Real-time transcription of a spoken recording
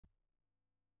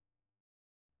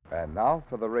And now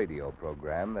for the radio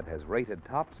program that has rated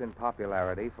tops in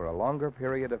popularity for a longer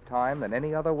period of time than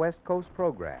any other West Coast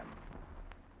program.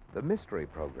 The mystery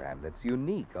program that's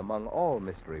unique among all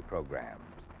mystery programs.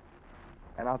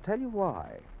 And I'll tell you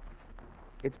why.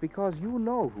 It's because you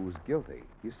know who's guilty.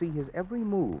 You see his every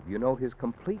move. You know his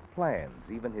complete plans,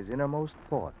 even his innermost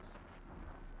thoughts.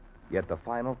 Yet the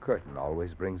final curtain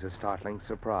always brings a startling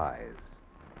surprise.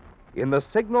 In the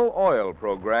Signal Oil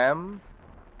program,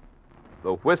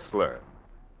 The Whistler.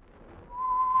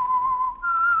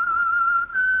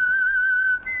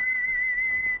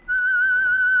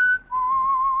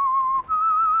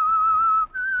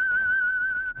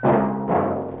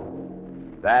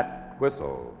 That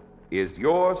whistle is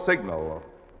your signal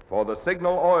for the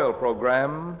Signal Oil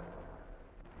program,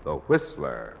 The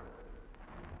Whistler.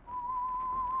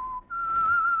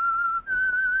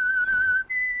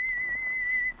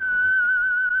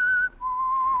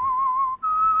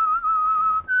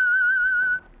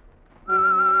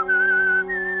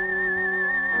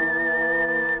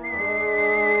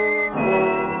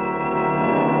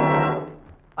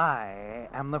 I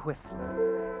am the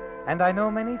Whistler, and I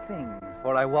know many things,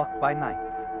 for I walk by night.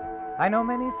 I know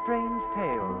many strange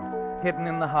tales hidden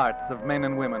in the hearts of men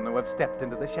and women who have stepped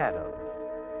into the shadows.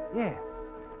 Yes,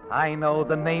 I know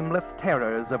the nameless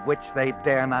terrors of which they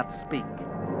dare not speak.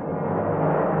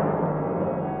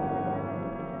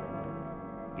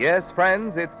 Yes,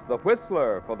 friends, it's The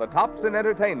Whistler for the tops in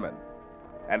entertainment.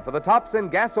 And for the tops in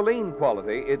gasoline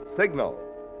quality, it's Signal.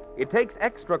 It takes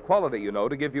extra quality, you know,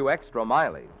 to give you extra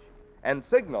mileage. And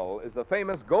Signal is the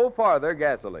famous Go Farther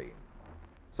gasoline.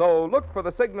 So look for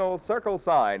the Signal circle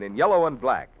sign in yellow and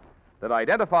black that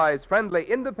identifies friendly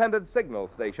independent signal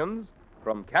stations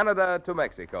from Canada to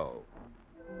Mexico.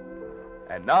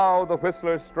 And now the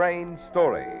Whistler's strange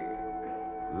story,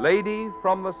 Lady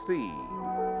from the Sea.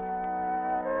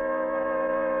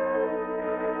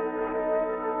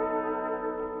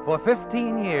 For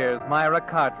 15 years, Myra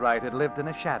Cartwright had lived in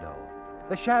a shadow.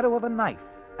 The shadow of a knife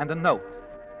and a note.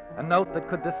 A note that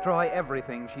could destroy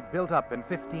everything she'd built up in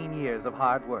 15 years of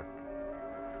hard work.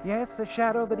 Yes, a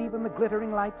shadow that even the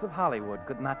glittering lights of Hollywood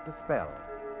could not dispel.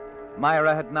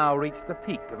 Myra had now reached the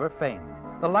peak of her fame.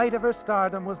 The light of her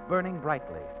stardom was burning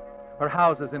brightly. Her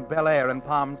houses in Bel Air and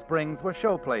Palm Springs were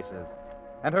showplaces,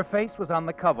 and her face was on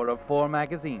the cover of 4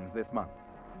 magazines this month.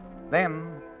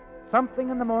 Then, something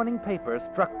in the morning paper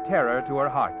struck terror to her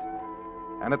heart,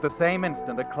 and at the same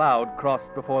instant a cloud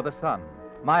crossed before the sun.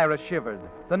 Myra shivered.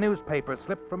 The newspaper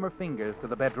slipped from her fingers to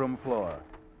the bedroom floor.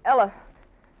 Ella!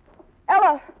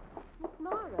 Ella! Miss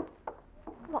Myra,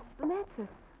 what's the matter?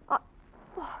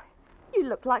 Why, you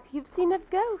look like you've seen a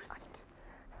ghost.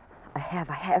 I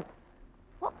have.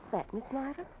 What's that, Miss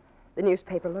Myra? The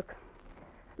newspaper, look.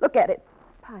 Look at it.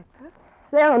 Piper?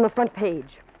 There on the front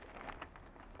page.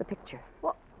 The picture.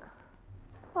 What?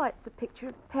 Why, it's a picture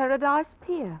of Paradise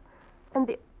Pier. And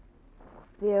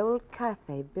the old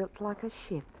cafe built like a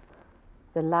ship.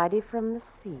 The Lady from the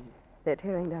Sea. They're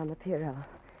tearing down the pier, Ella.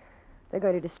 They're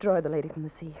going to destroy the Lady from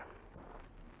the Sea.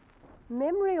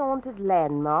 Memory-haunted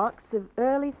landmarks of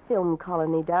early film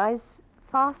colony days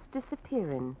fast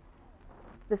disappearing.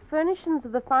 The furnishings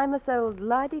of the famous old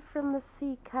Lady from the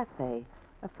Sea cafe,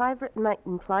 a favorite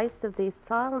meeting place of the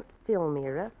silent film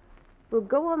era, will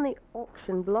go on the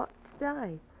auction block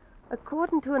today.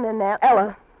 According to an announcement...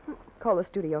 Ella, call the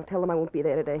studio. Tell them I won't be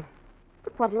there today.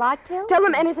 But what'll I tell Tell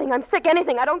them anything. I'm sick,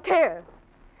 anything. I don't care.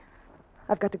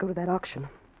 I've got to go to that auction.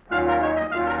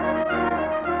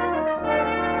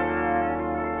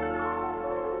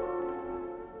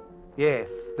 Yes,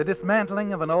 the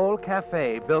dismantling of an old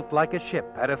cafe built like a ship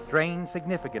had a strange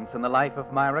significance in the life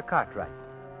of Myra Cartwright.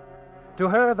 To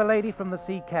her, the Lady from the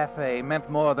Sea cafe meant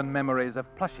more than memories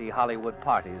of plushy Hollywood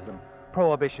parties and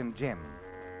Prohibition gin.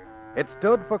 It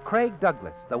stood for Craig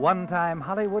Douglas, the one-time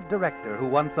Hollywood director who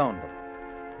once owned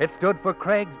it. It stood for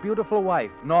Craig's beautiful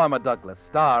wife, Norma Douglas,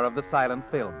 star of the silent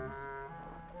films.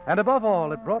 And above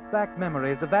all, it brought back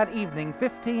memories of that evening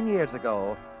 15 years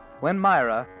ago when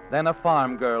Myra, then a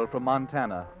farm girl from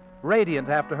Montana, radiant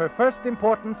after her first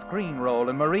important screen role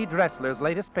in Marie Dressler's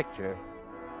latest picture,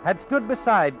 had stood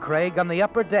beside Craig on the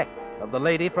upper deck of the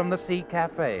Lady from the Sea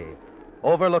cafe,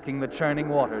 overlooking the churning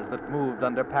waters that moved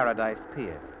under Paradise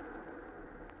Pier.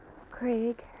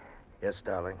 Craig. Yes,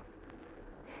 darling.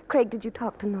 Craig, did you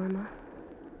talk to Norma?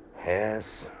 Yes.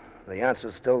 The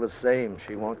answer's still the same.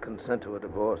 She won't consent to a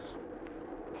divorce.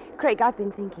 Craig, I've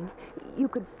been thinking. You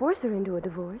could force her into a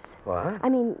divorce. What? I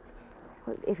mean,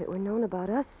 well, if it were known about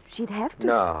us, she'd have to.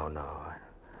 No.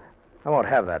 I won't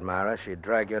have that, Myra. She'd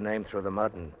drag your name through the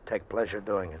mud and take pleasure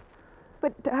doing it.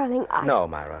 But, darling, No,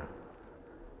 Myra.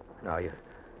 No,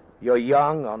 You're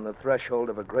young, on the threshold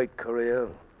of a great career.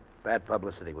 Bad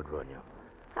publicity would ruin you.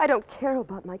 I don't care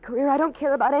about my career. I don't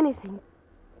care about anything.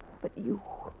 But you.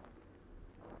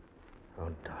 Oh,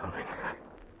 darling.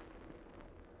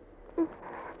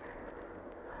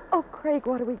 Oh, Craig,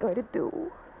 what are we going to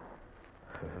do?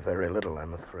 Very little,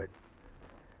 I'm afraid.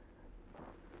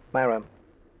 Myra,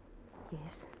 Yes.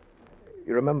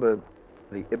 you remember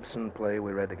the Ibsen play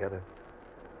we read together?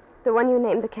 The one you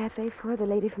named the cafe for, The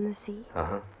Lady from the Sea?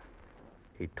 Uh-huh.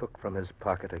 He took from his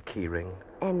pocket a key ring.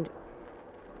 And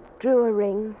drew a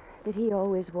ring that he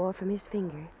always wore from his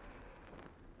finger.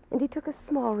 And he took a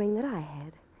small ring that I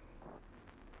had.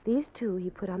 These two he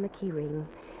put on the key ring,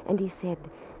 and he said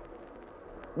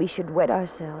we should wed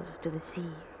ourselves to the sea.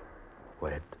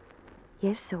 Wed?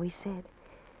 Yes, so he said.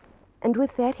 And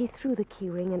with that, he threw the key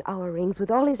ring and our rings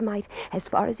with all his might, as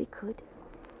far as he could,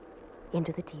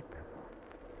 into the deep.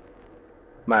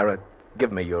 Myra,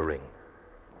 give me your ring.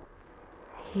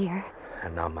 Here.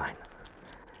 And now mine.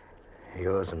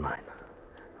 Yours and mine.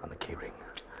 On the key ring.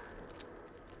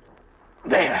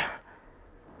 There!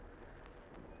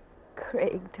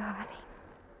 Craig, darling.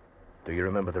 Do you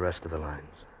remember the rest of the lines?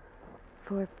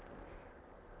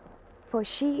 For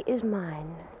she is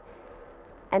mine,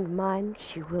 and mine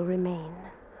she will remain.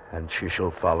 And she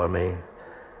shall follow me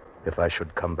if I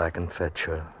should come back and fetch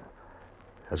her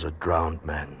as a drowned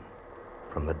man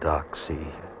from the dark sea.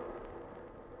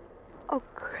 Oh,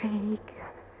 Craig.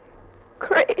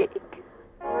 Craig.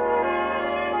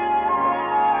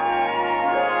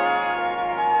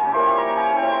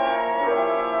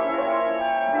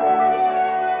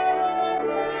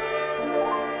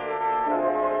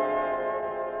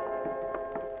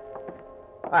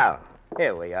 Well,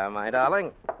 here we are, my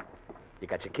darling. You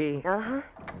got your key? Uh-huh.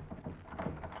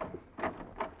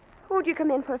 Would you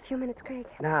come in for a few minutes, Craig?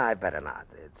 No, I better not.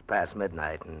 It's past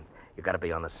midnight, and you got to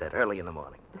be on the set early in the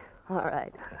morning. All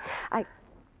right.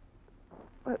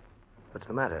 What's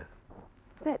the matter?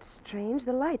 That's strange.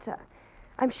 The lights are...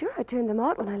 I'm sure I turned them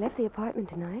out when I left the apartment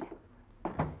tonight.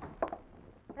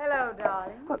 Hello,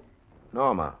 darling.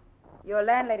 Norma. Your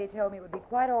landlady told me it would be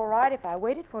quite all right if I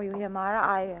waited for you here, Myra.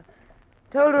 I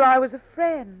told her I was a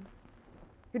friend.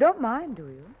 You don't mind, do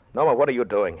you? Norma, what are you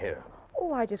doing here?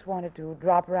 Oh, I just wanted to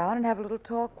drop around and have a little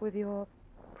talk with your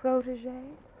protege.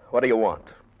 What do you want?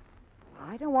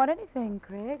 I don't want anything,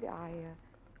 Craig. I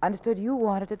understood you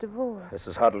wanted a divorce. This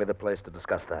is hardly the place to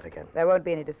discuss that again. There won't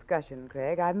be any discussion,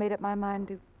 Craig. I've made up my mind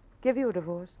to give you a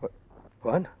divorce.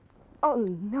 What? Oh,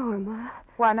 Norma.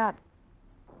 Why not?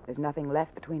 There's nothing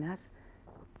left between us.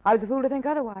 I was a fool to think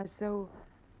otherwise, so...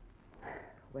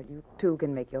 Well, you two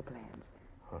can make your plans.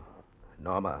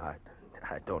 Norma,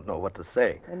 I don't know what to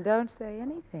say. Then don't say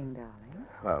anything, darling.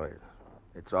 Well,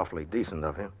 it's awfully decent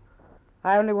of him.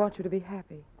 I only want you to be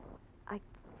happy.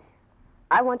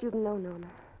 I want you to know, Norma,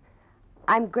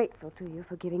 I'm grateful to you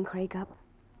for giving Craig up.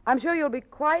 I'm sure you'll be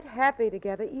quite happy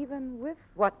together, even with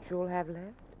what you'll have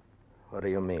left. What do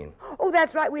you mean? Oh,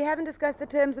 that's right. We haven't discussed the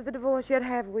terms of the divorce yet,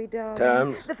 have we, darling?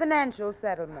 Terms? The financial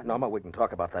settlement. Norma, we can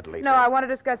talk about that later. No, I want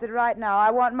to discuss it right now. I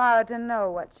want Myra to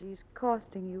know what she's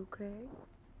costing you, Craig.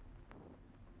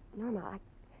 Norma,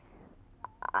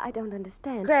 I don't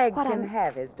understand. Craig what can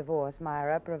have his divorce,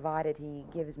 Myra, provided he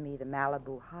gives me the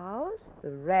Malibu house,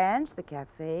 the ranch, the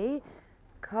cafe,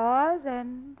 cars,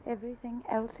 and everything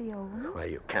else he owns. Well,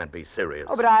 you can't be serious.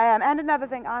 Oh, but I am. And another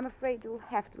thing, I'm afraid you'll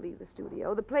have to leave the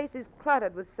studio. The place is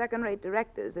cluttered with second-rate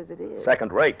directors as it is.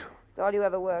 Second rate? It's all you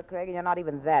ever were, Craig, and you're not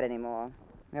even that anymore.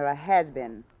 You're a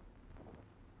has-been.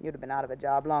 You'd have been out of a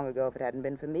job long ago if it hadn't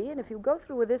been for me, and if you go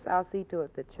through with this, I'll see to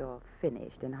it that you're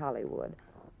finished in Hollywood.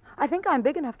 I think I'm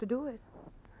big enough to do it.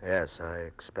 Yes, I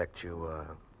expect you,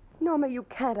 Norma, you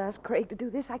can't ask Craig to do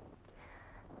this.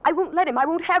 I won't let him. I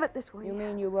won't have it this way. You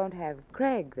mean you won't have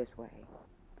Craig this way?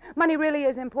 Money really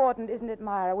is important, isn't it,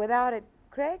 Myra? Without it,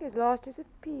 Craig has lost his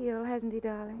appeal, hasn't he,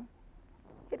 darling?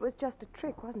 It was just a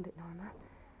trick, wasn't it, Norma?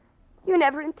 You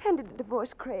never intended to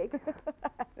divorce Craig.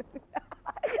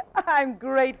 I'm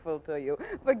grateful to you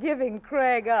for giving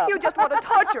Craig up. You just want to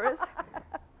torture us.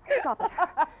 Stop it.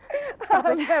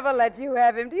 I'll never let you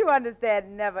have him. Do you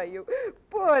understand? Never, you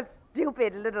poor,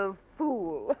 stupid little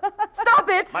fool. Stop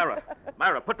it!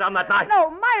 Myra, put down that knife. No,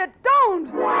 Myra, don't!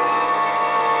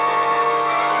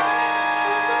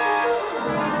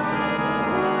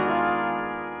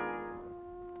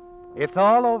 It's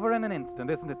all over in an instant,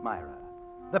 isn't it, Myra?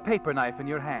 The paper knife in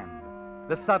your hand.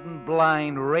 The sudden,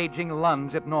 blind, raging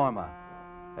lunge at Norma.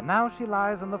 And now she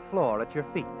lies on the floor at your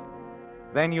feet.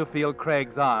 Then you feel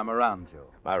Craig's arm around you.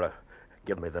 Myra,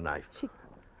 give me the knife. She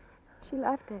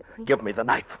laughed at me. Give me the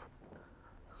knife.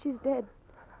 She's dead.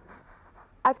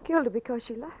 I've killed her because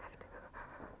she laughed.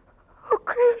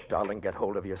 Craig. Darling, get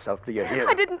hold of yourself. Do you hear?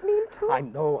 I didn't mean to. I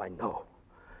know.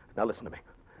 Now listen to me.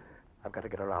 I've got to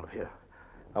get her out of here.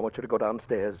 I want you to go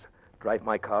downstairs, drive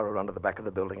my car around to the back of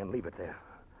the building, and leave it there.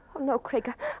 Oh, no,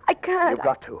 Craig. I can't. You've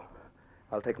got to.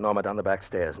 I'll take Norma down the back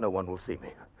stairs. No one will see me.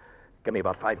 Give me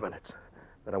about 5 minutes.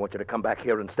 Then I want you to come back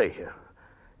here and stay here.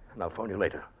 And I'll phone you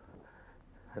later.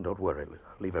 And don't worry.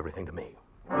 Leave everything to me.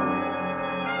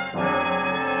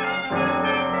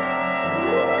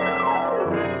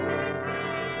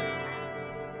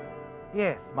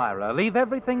 Yes, Myra, leave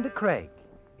everything to Craig.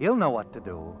 He'll know what to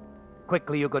do.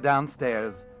 Quickly, you go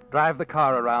downstairs, drive the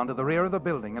car around to the rear of the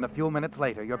building, and a few minutes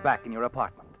later, you're back in your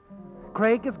apartment.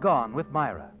 Craig is gone with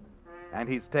Myra, and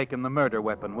he's taken the murder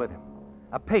weapon with him.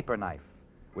 A paper knife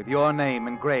with your name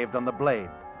engraved on the blade,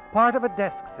 part of a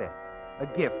desk set, a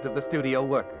gift of the studio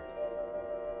workers.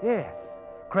 Yes,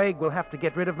 Craig will have to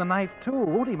get rid of the knife, too,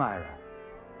 won't he, Myra?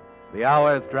 The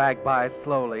hours drag by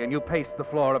slowly, and you pace the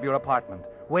floor of your apartment,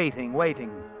 waiting.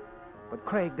 But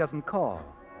Craig doesn't call.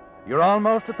 You're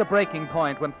almost at the breaking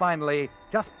point when finally,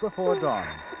 just before dawn...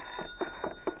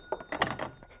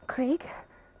 Craig?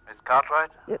 Miss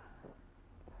Cartwright?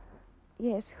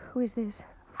 Yes, who is this?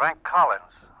 Frank Collins.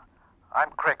 I'm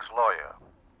Craig's lawyer.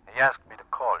 He asked me to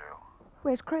call you.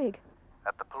 Where's Craig?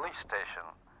 At the police station.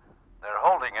 They're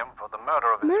holding him for the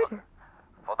murder of his... Murder?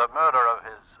 For the murder of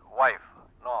his wife,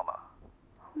 Norma.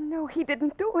 No, he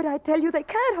didn't do it. I tell you, they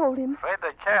can't hold him. Afraid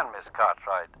they can, Miss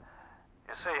Cartwright.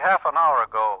 You see, half an hour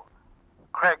ago,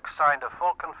 Craig signed a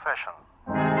full confession.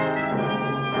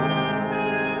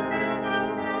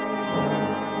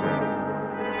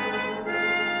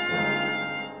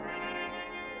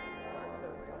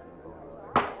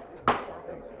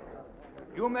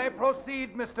 You may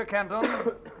proceed, Mr.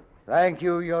 Kendall. Thank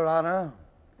you, Your Honor.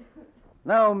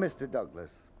 Now, Mr.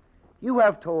 Douglas, you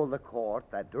have told the court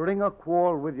that during a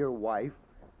quarrel with your wife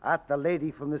at the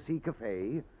Lady from the Sea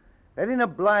Cafe, that in a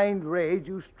blind rage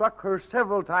you struck her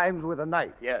several times with a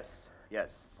knife. Yes.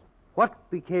 What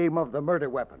became of the murder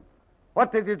weapon?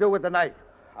 What did you do with the knife?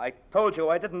 I told you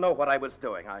I didn't know what I was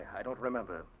doing. I don't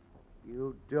remember.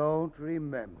 You don't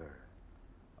remember.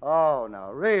 Oh,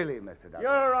 now, really, Mr. Douglas.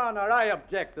 Your Honor, I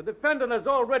object. The defendant has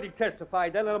already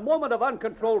testified that in a moment of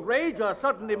uncontrolled rage or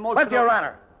sudden emotional... But, Your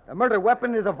Honor, the murder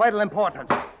weapon is of vital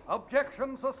importance.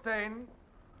 Objection sustained.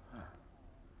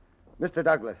 Mr.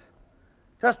 Douglas,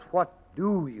 just what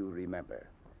do you remember?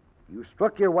 You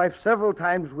struck your wife several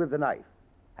times with the knife.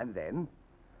 And then?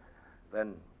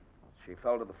 Then she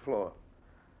fell to the floor.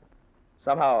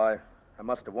 Somehow I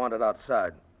must have wandered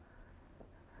outside.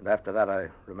 And after that, I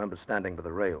remember standing by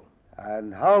the rail.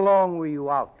 And how long were you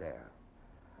out there?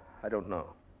 I don't know.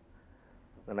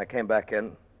 Then I came back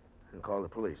in and called the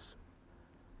police.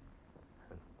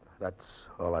 And that's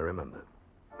all I remember.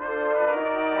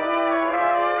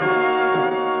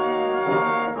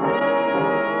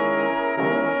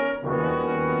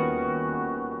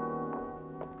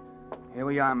 Here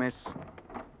we are, miss.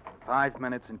 5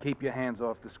 minutes, and keep your hands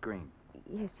off the screen.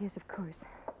 Yes, of course.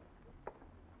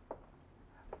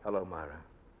 Hello, Myra.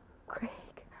 Craig.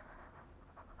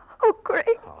 Oh,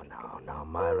 Craig. Oh, no,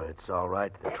 Myra, it's all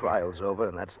right. The trial's over,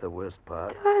 and that's the worst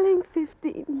part. Darling,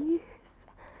 15 years.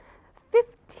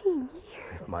 15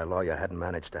 years. If my lawyer hadn't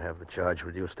managed to have the charge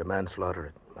reduced to manslaughter,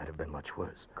 it might have been much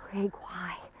worse. Craig,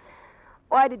 why?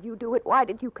 Why did you do it? Why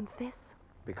did you confess?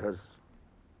 Because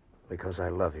I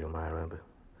love you, Myra.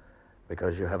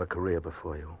 Because you have a career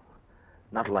before you.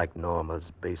 Not like Norma's,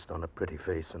 based on a pretty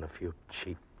face and a few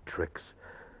cheap tricks.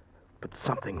 But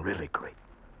something really great.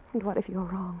 And what if you're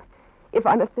wrong? If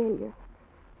I'm a failure?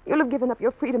 You'll have given up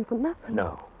your freedom for nothing.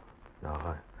 No,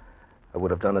 I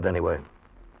would have done it anyway.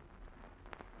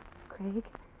 Craig?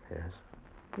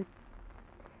 Yes?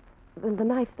 The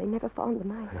knife, they never found the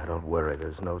knife. Now, don't worry.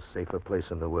 There's no safer place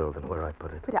in the world than where I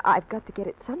put it. But I've got to get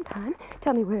it sometime.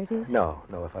 Tell me where it is. No,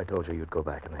 if I told you, you'd go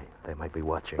back and they might be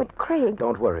watching. But, Craig...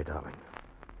 Don't worry, darling.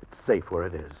 It's safe where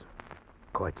it is.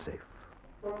 Quite safe.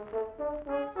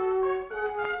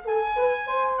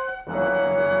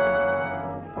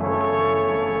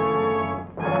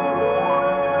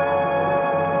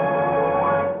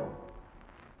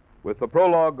 With the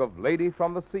prologue of Lady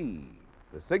from the Sea,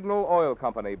 the Signal Oil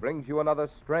Company brings you another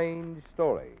strange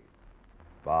story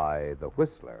by The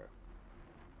Whistler.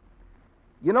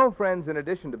 You know, friends, in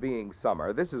addition to being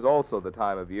summer, this is also the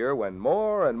time of year when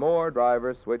more and more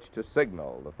drivers switch to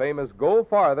Signal, the famous Go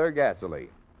Farther gasoline.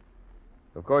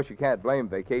 Of course, you can't blame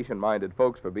vacation-minded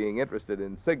folks for being interested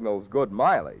in Signal's good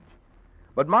mileage.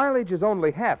 But mileage is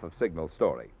only half of Signal's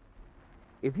story.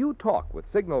 If you talk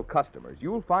with Signal customers,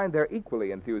 you'll find they're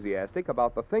equally enthusiastic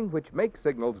about the thing which makes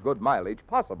Signal's good mileage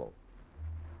possible.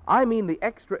 I mean the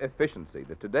extra efficiency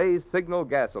that today's Signal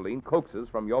gasoline coaxes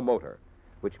from your motor,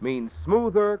 which means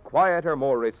smoother, quieter,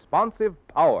 more responsive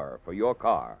power for your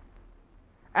car.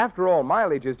 After all,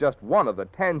 mileage is just one of the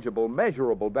tangible,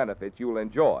 measurable benefits you'll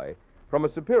enjoy from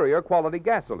a superior quality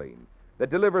gasoline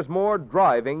that delivers more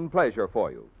driving pleasure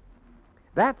for you.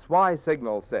 That's why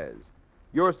Signal says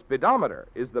your speedometer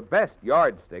is the best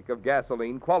yardstick of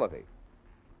gasoline quality.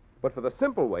 But for the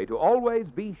simple way to always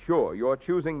be sure you're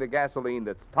choosing the gasoline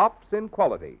that's tops in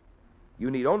quality,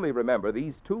 you need only remember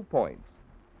these 2 points.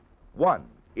 1,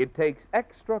 it takes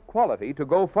extra quality to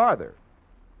go farther.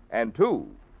 And 2,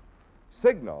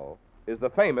 Signal is the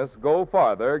famous Go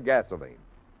Farther gasoline.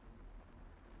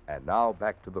 And now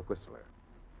back to the Whistler.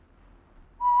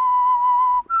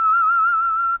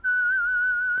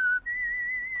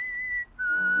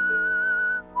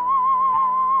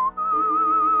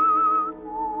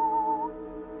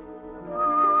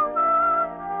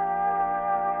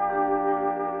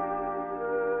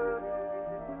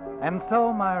 And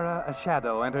so, Myra, a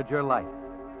shadow entered your life.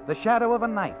 The shadow of a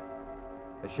knife.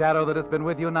 A shadow that has been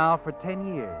with you now for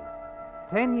 10 years.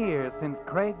 10 years since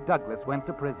Craig Douglas went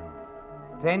to prison.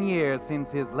 10 years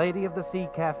since his Lady of the Sea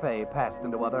Cafe passed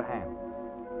into other hands.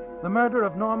 The murder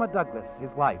of Norma Douglas,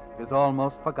 his wife, is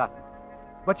almost forgotten.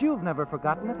 But you've never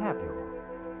forgotten it, have you?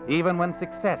 Even when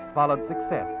success followed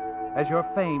success, as your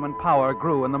fame and power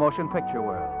grew in the motion picture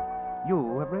world,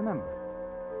 you have remembered.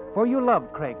 For you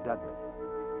loved Craig Douglas.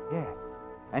 Yes,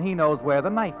 and he knows where the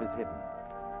knife is hidden.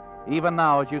 Even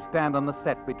now, as you stand on the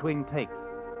set between takes,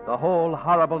 the whole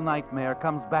horrible nightmare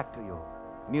comes back to you,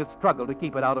 and you struggle to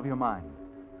keep it out of your mind.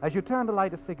 As you turn to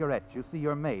light a cigarette, you see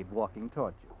your maid walking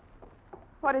towards you.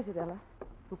 What is it, Ella?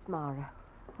 Miss Mara.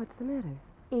 What's the matter?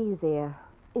 Easier.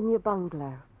 In your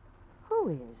bungalow. Who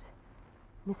is?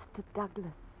 Mr.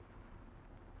 Douglas.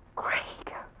 Craig.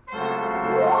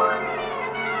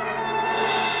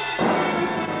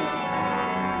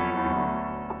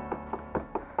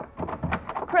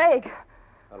 Craig.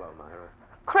 Hello, Myra.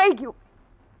 Craig, you...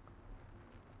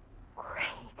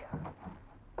 Craig.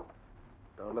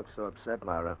 Don't look so upset,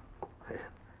 Myra.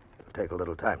 It'll take a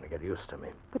little time to get used to me.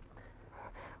 But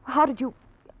how did you...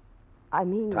 I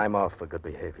mean... Time off for good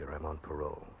behavior. I'm on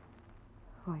parole.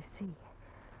 Oh, I see.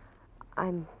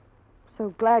 I'm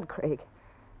so glad, Craig.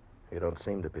 You don't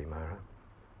seem to be, Myra.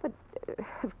 But,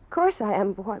 of course I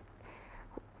am.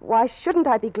 Why shouldn't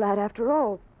I be glad after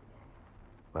all?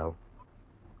 Well?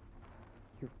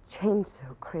 You've changed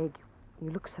so, Craig.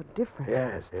 You look so different.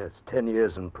 Yes. 10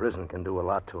 years in prison can do a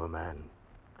lot to a man.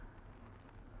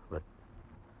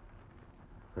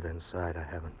 But inside, I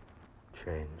haven't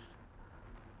changed.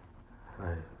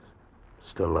 I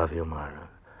still love you, Myra.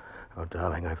 Oh,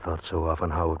 darling, I've thought so often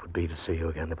how it would be to see you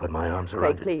again, to put my arms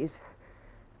around you. Craig, please.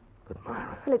 But,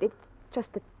 Myra... Well, it's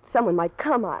just that someone might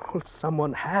come. Well,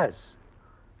 someone has.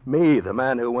 Me, the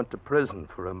man who went to prison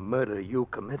for a murder you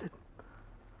committed.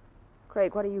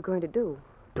 Craig, what are you going to do?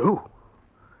 Do?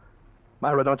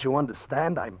 Myra, don't you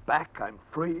understand? I'm back. I'm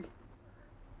free.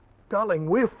 Darling,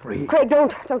 we're free. Craig,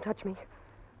 don't touch me.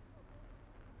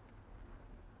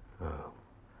 Oh.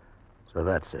 So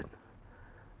that's it.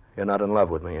 You're not in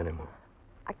love with me anymore.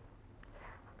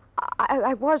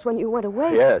 I was when you went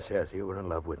away. Yes, you were in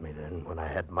love with me then. When I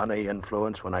had money,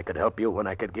 influence, when I could help you, when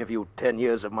I could give you 10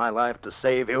 years of my life to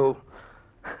save you.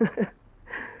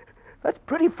 That's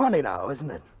pretty funny now,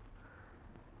 isn't it?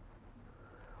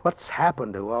 What's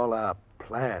happened to all our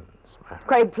plans, Myra?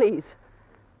 Craig, please.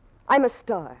 I'm a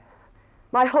star.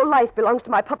 My whole life belongs to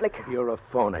my public. You're a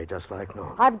phony, just like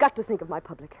Norma. I've got to think of my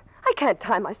public. I can't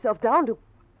tie myself down to...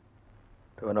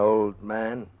 To an old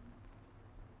man?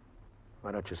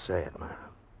 Why don't you say it, Myra?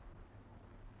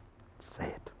 Say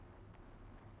it.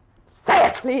 Say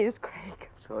it! Please, Craig.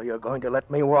 So you're going to let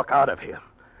me walk out of here.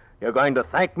 You're going to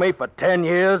thank me for 10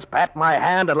 years, pat my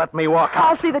hand, and let me walk out.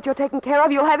 I'll see that you're taken care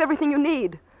of. You'll have everything you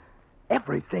need.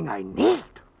 Everything I need?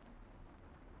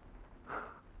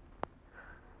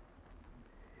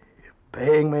 You're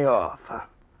paying me off, huh?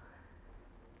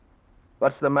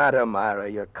 What's the matter, Myra?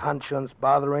 Your conscience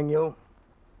bothering you?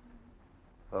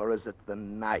 Or is it the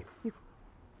knife? You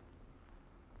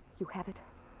have it?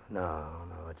 No,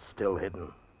 it's still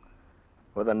hidden.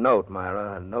 With a note,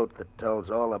 Myra, a note that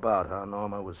tells all about how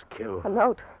Norma was killed. A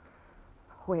note?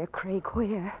 Where, Craig,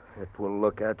 where? It will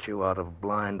look at you out of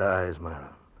blind eyes, Myra.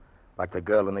 Like the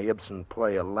girl in the Ibsen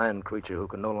play, a land creature who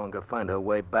can no longer find her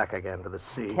way back again to the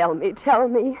sea. Tell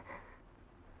me.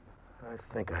 I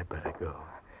think I'd better go.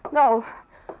 No.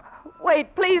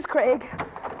 Wait, please, Craig.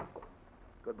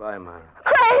 Goodbye, Myra.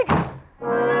 Craig!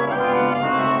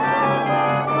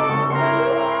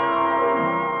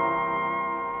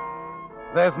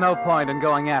 There's no point in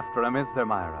going after him, is there,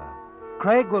 Myra?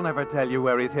 Craig will never tell you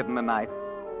where he's hidden the knife.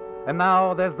 And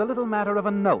now there's the little matter of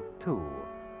a note, too.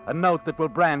 A note that will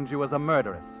brand you as a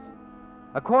murderess.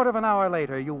 A quarter of an hour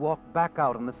later, you walk back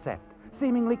out on the set,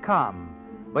 seemingly calm.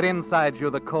 But inside you,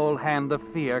 the cold hand of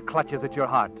fear clutches at your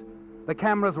heart. The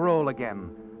cameras roll again.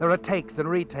 There are takes and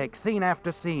retakes, scene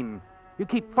after scene. You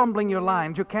keep fumbling your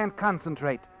lines. You can't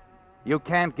concentrate. You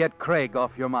can't get Craig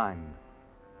off your mind.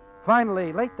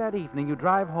 Finally, late that evening, you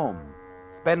drive home.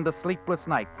 Spend a sleepless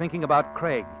night thinking about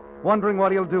Craig, wondering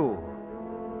what he'll do.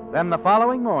 Then the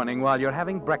following morning, while you're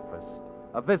having breakfast,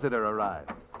 a visitor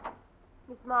arrives.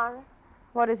 Miss Mara,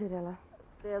 What is it, Ella?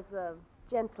 there's a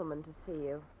gentleman to see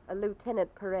you. A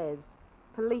Lieutenant Perez,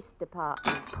 Police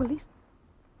Department. Police?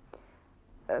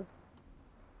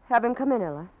 Have him come in,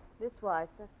 Ella. This way,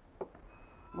 sir.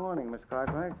 Morning, Miss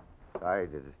Cartwright. Sorry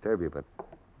to disturb you, but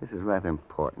this is rather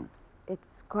important. It's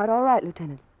quite all right,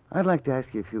 Lieutenant. I'd like to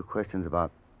ask you a few questions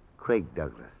about Craig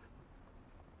Douglas.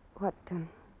 What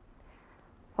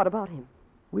about him?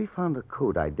 We found a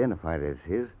coat identified as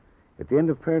his at the end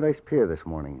of Paradise Pier this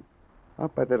morning,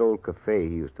 out by that old cafe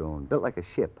he used to own, built like a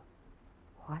ship.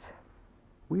 What?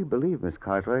 We believe, Miss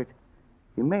Cartwright,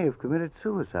 he may have committed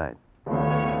suicide.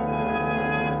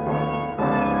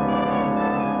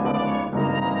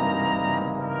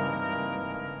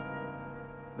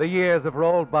 The years have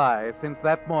rolled by since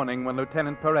that morning when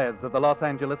Lieutenant Perez of the Los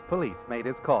Angeles Police made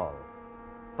his call.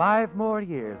 5 more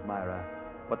years, Myra,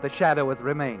 but the shadow has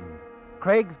remained.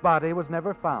 Craig's body was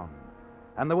never found,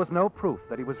 and there was no proof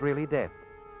that he was really dead.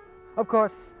 Of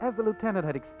course, as the lieutenant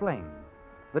had explained,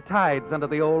 the tides under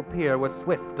the old pier were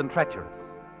swift and treacherous.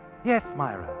 Yes,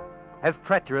 Myra, as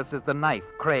treacherous as the knife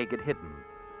Craig had hidden.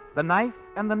 The knife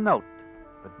and the note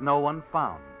that no one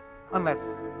found, unless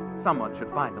someone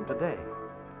should find them today.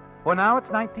 For now it's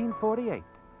 1948.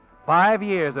 5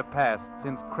 years have passed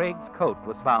since Craig's coat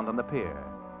was found on the pier.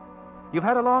 You've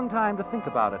had a long time to think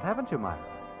about it, haven't you, Myra?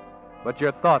 But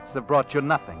your thoughts have brought you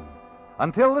nothing.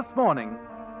 Until this morning,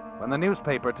 when the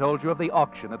newspaper told you of the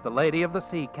auction at the Lady of the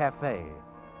Sea Cafe.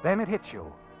 Then it hit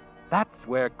you. That's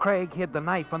where Craig hid the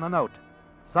knife and the note.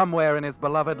 Somewhere in his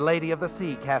beloved Lady of the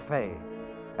Sea Cafe.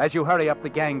 As you hurry up the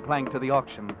gangplank to the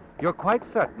auction, you're quite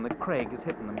certain that Craig has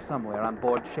hidden them somewhere on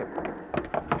board ship.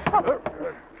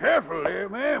 Careful there,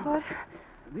 ma'am. What?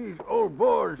 These old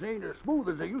boards ain't as smooth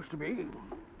as they used to be.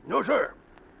 No, sir.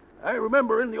 I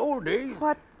remember in the old days.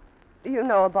 What do you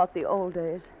know about the old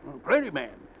days? Plenty, ma'am.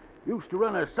 Used to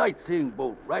run a sightseeing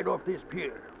boat right off this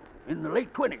pier in the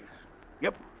late 20s.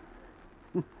 Yep.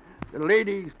 The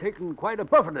lady's taken quite a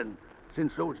buffeting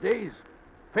since those days.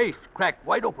 Face cracked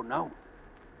wide open now.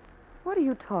 What are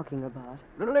you talking about?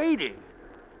 The lady.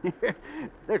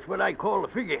 That's what I call the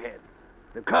figurehead.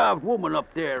 The carved woman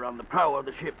up there on the prow of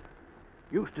the ship.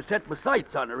 Used to set my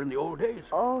sights on her in the old days.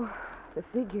 Oh, the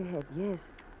figurehead, yes.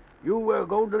 You were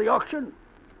going to the auction?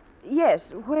 Yes,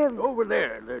 where... Over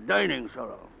there, the dining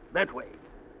salon. That way.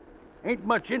 Ain't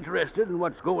much interested in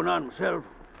what's going on myself.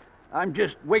 I'm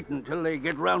just waiting till they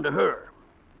get round to her.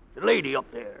 The lady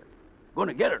up there.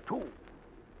 Gonna get her, too.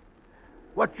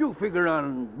 What you figure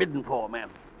on bidding for, ma'am?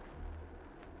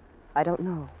 I don't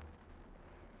know.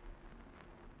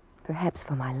 Perhaps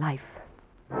for my life.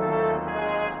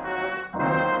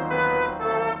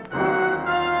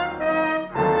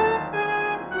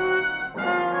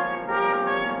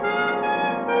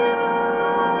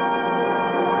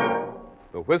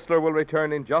 The Whistler will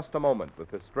return in just a moment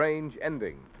with the strange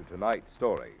ending to tonight's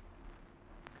story.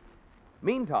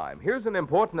 Meantime, here's an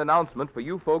important announcement for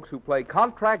you folks who play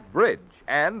contract bridge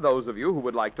and those of you who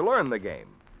would like to learn the game.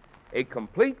 A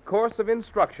complete course of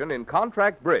instruction in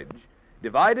contract bridge,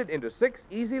 divided into 6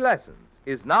 easy lessons,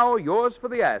 is now yours for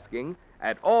the asking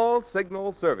at all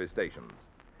Signal service stations.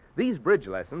 These bridge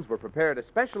lessons were prepared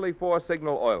especially for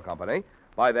Signal Oil Company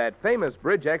by that famous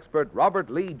bridge expert Robert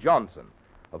Lee Johnson,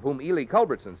 of whom Ely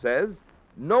Culbertson says,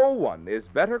 "No one is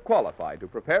better qualified to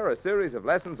prepare a series of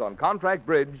lessons on contract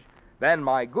bridge than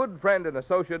my good friend and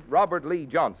associate Robert Lee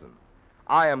Johnson.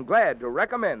 I am glad to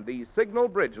recommend these Signal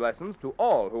bridge lessons to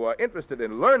all who are interested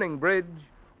in learning bridge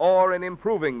or in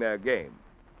improving their game."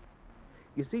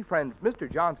 You see, friends,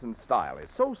 Mr. Johnson's style is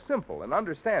so simple and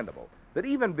understandable that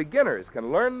even beginners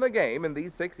can learn the game in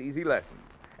these 6 easy lessons,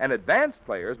 and advanced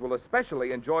players will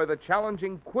especially enjoy the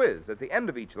challenging quiz at the end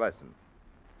of each lesson.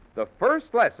 The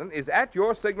first lesson is at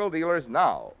your Signal dealers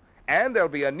now, and there'll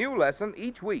be a new lesson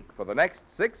each week for the next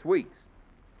 6 weeks.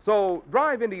 So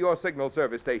drive into your Signal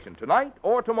service station tonight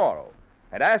or tomorrow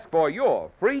and ask for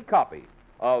your free copy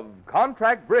of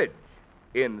Contract Bridge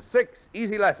in 6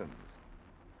 easy lessons.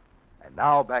 And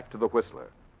now back to the Whistler.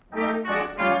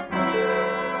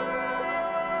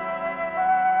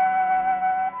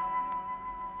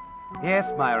 Yes,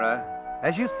 Myra.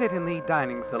 As you sit in the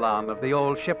dining salon of the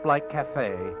old ship-like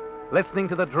cafe, listening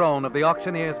to the drone of the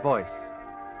auctioneer's voice,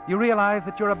 you realize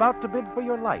that you're about to bid for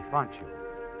your life, aren't you?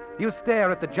 You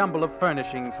stare at the jumble of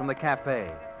furnishings from the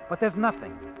cafe, but there's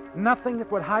nothing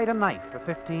that would hide a knife for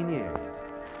 15 years.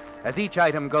 As each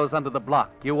item goes under the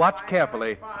block, you watch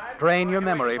carefully, strain your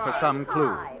memory for some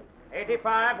clue.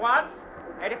 85 once,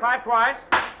 85 twice,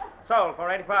 sold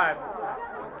for 85.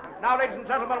 Now, ladies and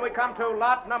gentlemen, we come to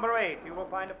lot number 8. You will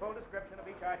find a full description of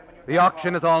each item in your... The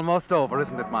auction is almost over,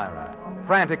 isn't it, Myra?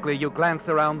 Frantically, you glance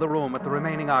around the room at the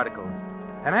remaining articles.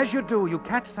 And as you do, you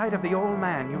catch sight of the old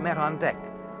man you met on deck,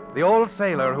 the old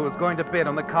sailor who was going to bid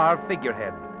on the carved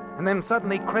figurehead. And then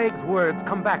suddenly Craig's words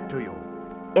come back to you.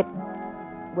 It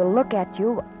will look at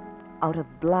you out of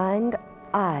blind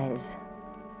eyes.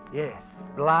 Yes,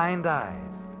 blind eyes.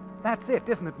 That's it,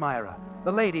 isn't it, Myra?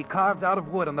 The lady carved out of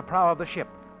wood on the prow of the ship.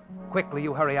 Quickly,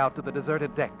 you hurry out to the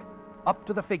deserted deck, up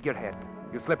to the figurehead.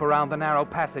 You slip around the narrow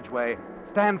passageway,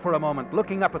 stand for a moment,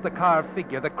 looking up at the carved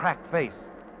figure, the cracked face.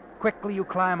 Quickly, you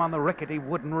climb on the rickety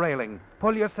wooden railing,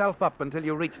 pull yourself up until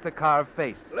you reach the carved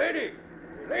face. Lady,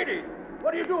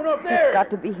 what are you doing up there? It's got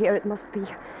to be here. It must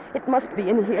be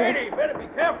in here. Lady, better be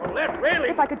careful. That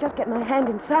railing. If I could just get my hand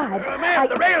inside. Ma'am,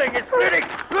 the railing is splitting.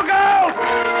 Look out!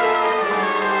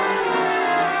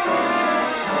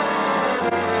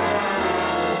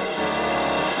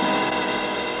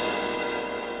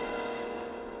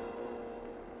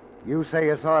 You say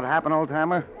you saw it happen,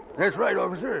 old-timer? That's right,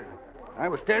 officer. I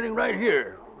was standing right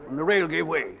here when the rail gave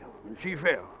way, and she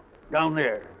fell. Down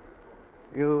there.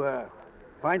 You,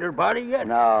 find her body yet?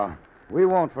 No. We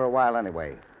won't for a while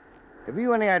anyway. Have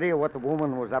you any idea what the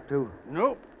woman was up to?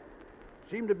 Nope.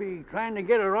 Seemed to be trying to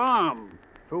get her arm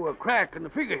through a crack in the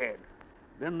figurehead.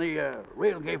 Then the,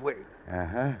 rail gave way.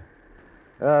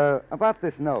 Uh-huh. About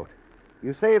this note.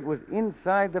 You say it was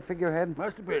inside the figurehead?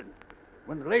 Must have been.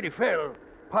 When the lady fell,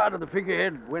 part of the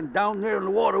figurehead went down there in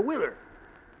the water with her.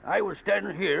 I was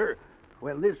standing here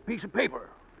when this piece of paper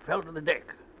fell to the deck.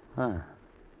 Huh.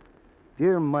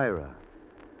 Dear Myra,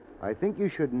 I think you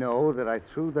should know that I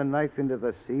threw the knife into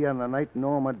the sea on the night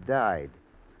Norma died.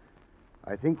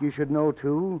 I think you should know,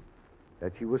 too,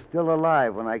 that she was still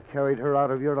alive when I carried her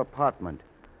out of your apartment.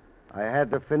 I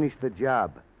had to finish the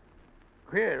job.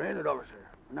 Queer, ain't it, officer?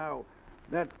 Now,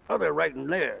 that other writing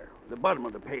there, the bottom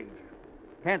of the page,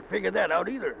 can't figure that out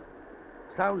either.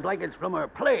 Sounds like it's from a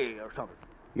play or something.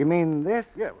 You mean this?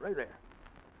 Yeah, right there.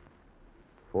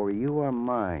 For you are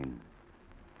mine,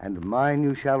 and mine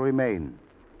you shall remain,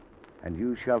 and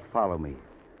you shall follow me.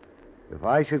 If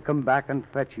I should come back and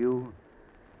fetch you,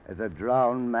 as a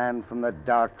drowned man from the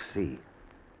dark sea.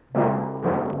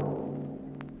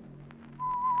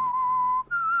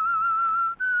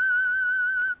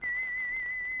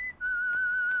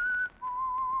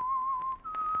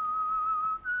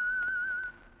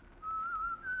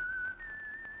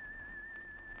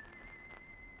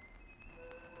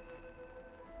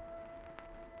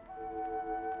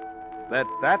 Let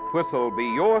that whistle be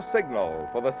your signal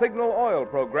for the Signal Oil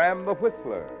program, The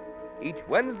Whistler, each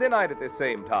Wednesday night at this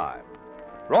same time.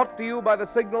 Brought to you by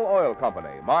the Signal Oil Company,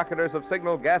 marketers of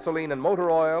Signal gasoline and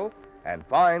motor oil and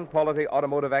fine quality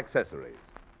automotive accessories.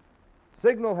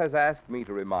 Signal has asked me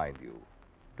to remind you,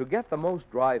 to get the most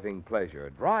driving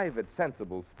pleasure, drive at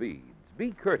sensible speeds,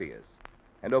 be courteous,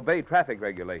 and obey traffic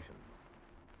regulations.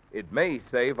 It may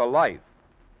save a life,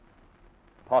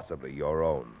 possibly your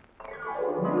own.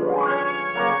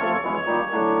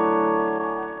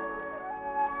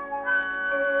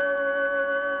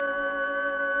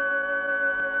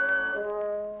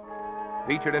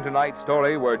 Featured in tonight's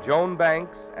story were Joan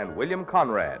Banks and William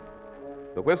Conrad.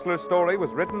 The Whistler's story was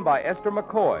written by Esther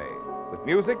McCoy, with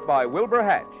music by Wilbur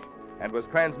Hatch, and was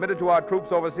transmitted to our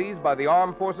troops overseas by the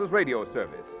Armed Forces Radio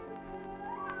Service.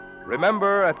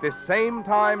 Remember, at this same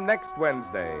time next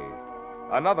Wednesday,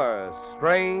 another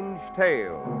strange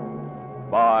tale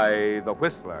by The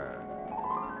Whistler.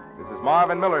 This is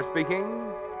Marvin Miller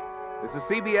speaking. This is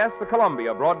CBS, the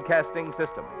Columbia Broadcasting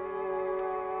System.